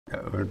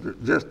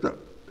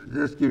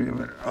Just give me a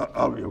minute.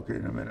 I'll be okay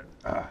in a minute.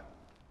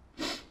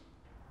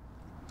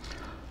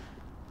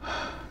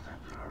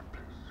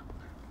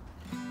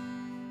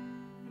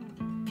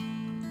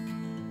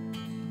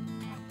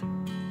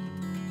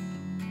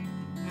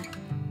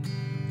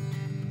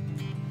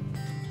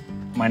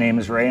 My name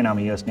is Ray and I'm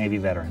a U.S. Navy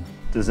veteran.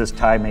 Does this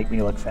tie make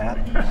me look fat?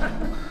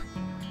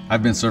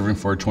 I've been serving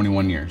for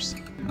 21 years.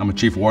 I'm a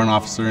chief warrant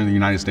officer in the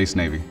United States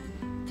Navy.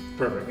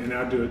 Perfect, and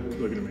now do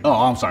it looking at me. Oh,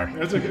 I'm sorry.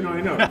 That's okay, no,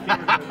 I know.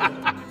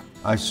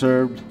 I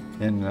served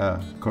in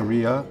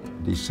Korea,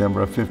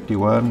 December of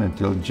 '51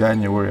 until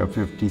January of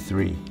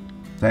 '53.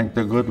 Thank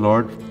the good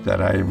Lord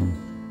that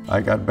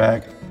I got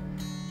back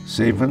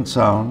safe and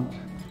sound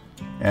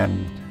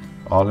and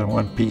all in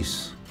one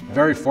piece.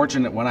 Very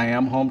fortunate when I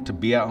am home to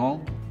be at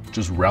home.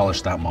 Just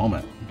relish that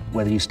moment.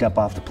 Whether you step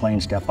off the plane,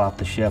 step off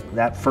the ship,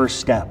 that first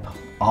step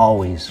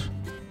always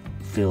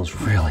feels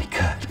really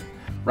good.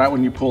 Right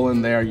when you pull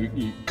in there,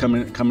 you come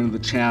into the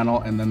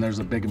channel, and then there's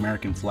a big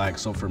American flag.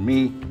 So for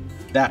me,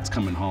 that's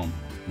coming home.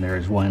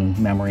 There's one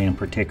memory in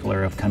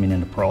particular of coming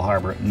into Pearl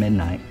Harbor at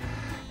midnight,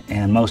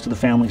 and most of the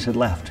families had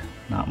left,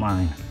 not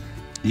mine.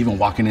 Even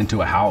walking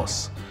into a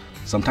house,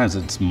 sometimes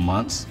it's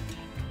months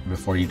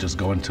before you just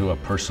go into a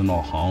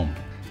personal home.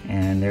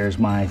 And there's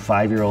my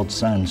 5-year-old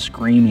son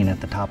screaming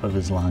at the top of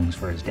his lungs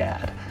for his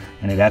dad.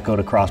 And it echoed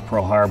across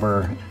Pearl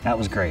Harbor. That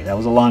was great. That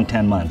was a long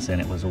 10 months, and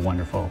it was a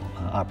wonderful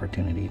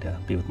opportunity to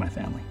be with my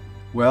family.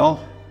 Well,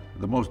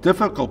 the most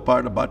difficult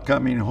part about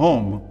coming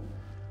home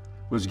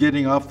was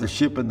getting off the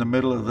ship in the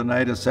middle of the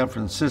night at San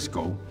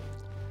Francisco,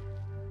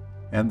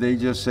 and they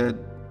just said,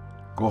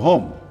 go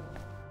home.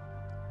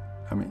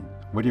 I mean,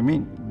 what do you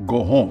mean,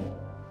 go home?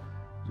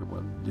 I said,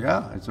 well,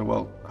 yeah. I said,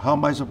 well, how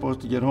am I supposed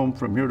to get home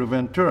from here to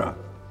Ventura?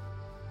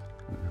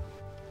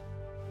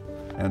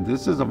 And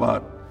this is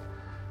about,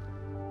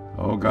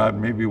 oh God,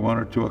 maybe 1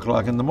 or 2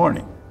 o'clock in the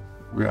morning.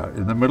 Yeah,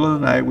 in the middle of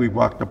the night, we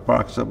walked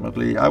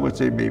approximately, I would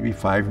say maybe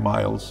 5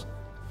 miles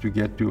to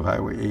get to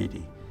Highway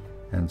 80.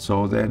 And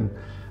so then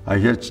I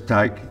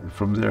hitchhiked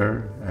from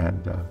there,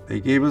 and they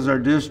gave us our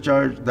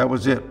discharge. That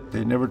was it.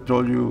 They never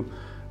told you,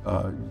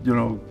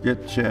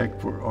 get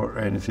checked or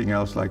anything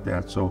else like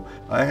that. So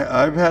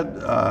I've had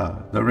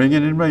the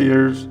ringing in my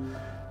ears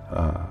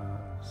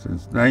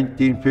since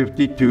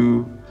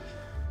 1952,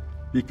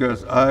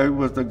 because I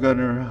was the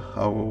gunner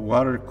of a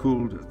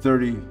water-cooled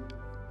 30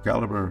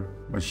 caliber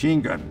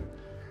machine gun.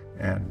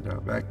 And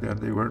back then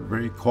they weren't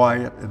very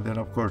quiet. And then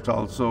of course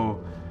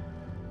also,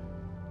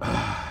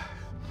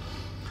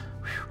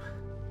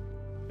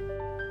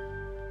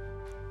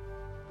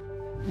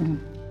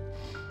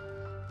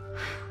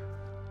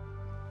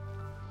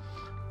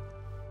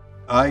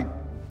 I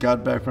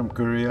got back from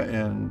Korea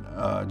in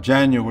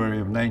January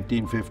of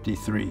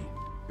 1953.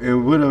 It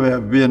would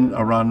have been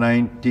around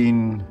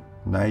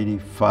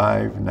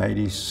 1995,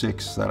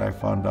 96 that I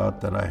found out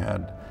that I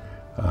had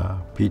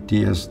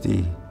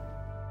PTSD.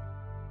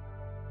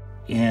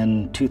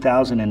 In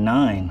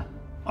 2009,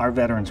 our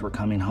veterans were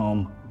coming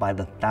home by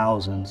the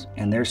thousands,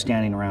 and they're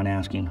standing around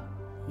asking,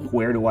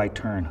 where do I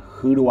turn?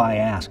 Who do I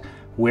ask?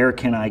 Where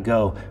can I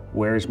go?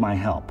 Where's my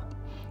help?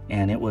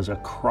 And it was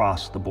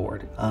across the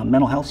board.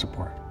 Mental health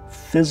support,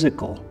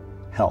 physical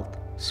health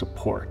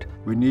support.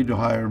 We need to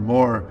hire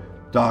more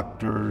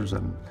doctors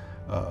and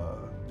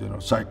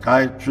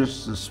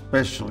psychiatrists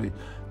especially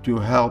to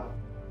help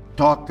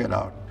talk it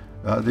out.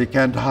 They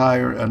can't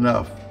hire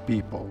enough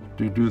people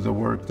to do the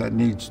work that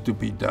needs to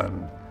be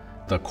done.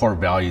 The core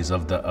values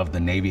of the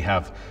Navy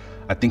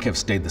I think have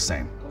stayed the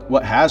same.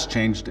 What has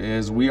changed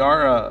is we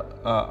are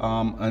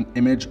an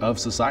image of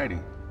society,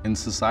 and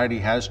society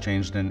has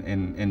changed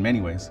in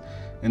many ways,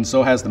 and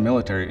so has the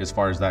military as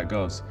far as that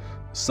goes.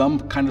 Some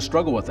kind of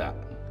struggle with that.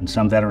 And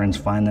some veterans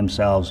find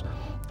themselves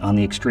on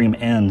the extreme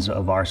ends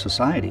of our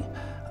society,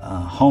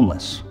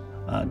 homeless,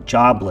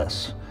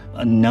 jobless,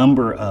 a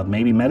number of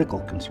maybe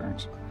medical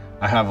concerns.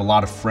 I have a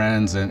lot of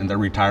friends and they're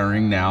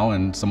retiring now,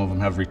 and some of them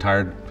have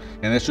retired,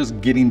 and it's just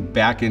getting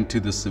back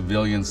into the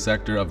civilian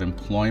sector of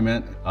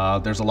employment.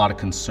 There's a lot of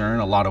concern,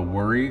 a lot of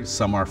worry,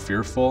 some are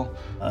fearful.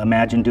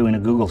 Imagine doing a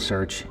Google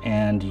search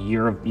and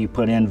you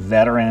put in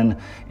veteran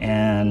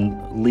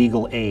and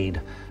legal aid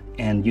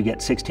and you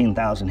get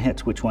 16,000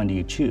 hits. Which one do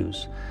you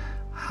choose?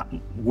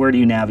 Where do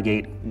you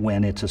navigate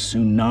when it's a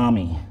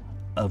tsunami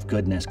of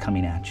goodness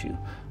coming at you?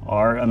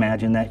 Or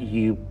imagine that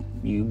you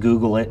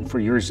Google it for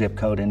your zip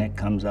code and it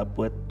comes up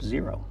with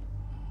 0.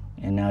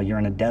 And now you're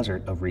in a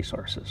desert of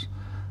resources.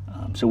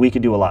 So we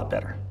could do a lot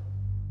better.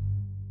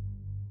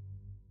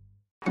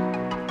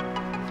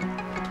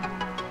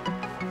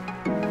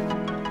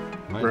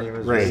 My name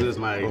is Ray. This is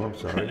my... Oh, I'm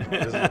sorry.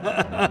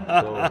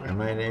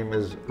 My name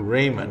is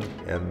Raymond,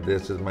 and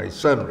this is my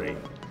son Ray,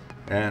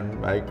 and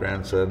my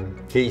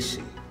grandson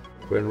Casey.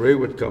 When Ray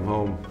would come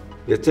home,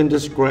 it's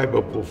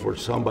indescribable for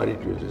somebody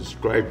to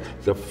describe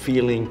the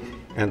feeling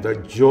and the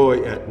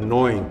joy at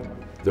knowing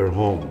they're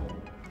home.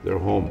 They're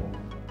home.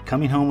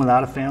 Coming home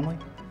without a family,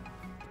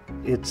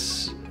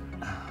 it's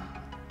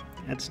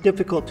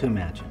difficult to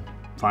imagine.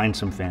 Find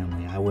some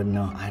family. I wouldn't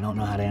know. I don't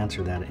know how to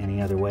answer that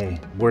any other way.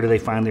 Where do they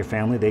find their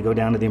family? They go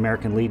down to the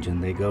American Legion.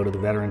 They go to the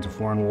Veterans of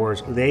Foreign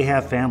Wars. They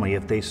have family.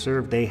 If they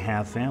serve, they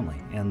have family.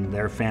 And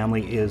their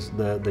family is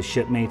the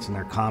shipmates and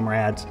their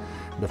comrades,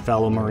 the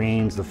fellow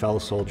Marines, the fellow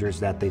soldiers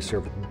that they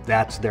serve.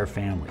 That's their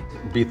family.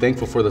 Be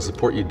thankful for the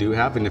support you do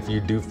have, and if you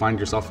do find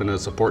yourself in a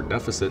support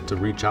deficit, to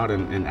reach out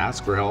and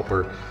ask for help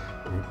or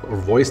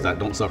voice that.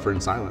 Don't suffer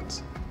in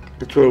silence.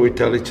 It's where we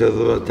tell each other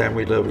all the time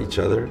we love each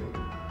other.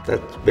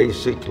 That's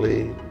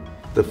basically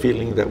the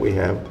feeling that we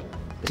have.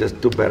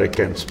 Just too bad I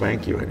can't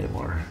spank you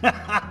anymore.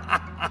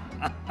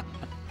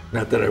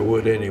 Not that I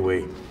would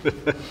anyway.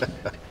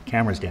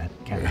 Cameras, Dad.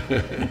 Camera.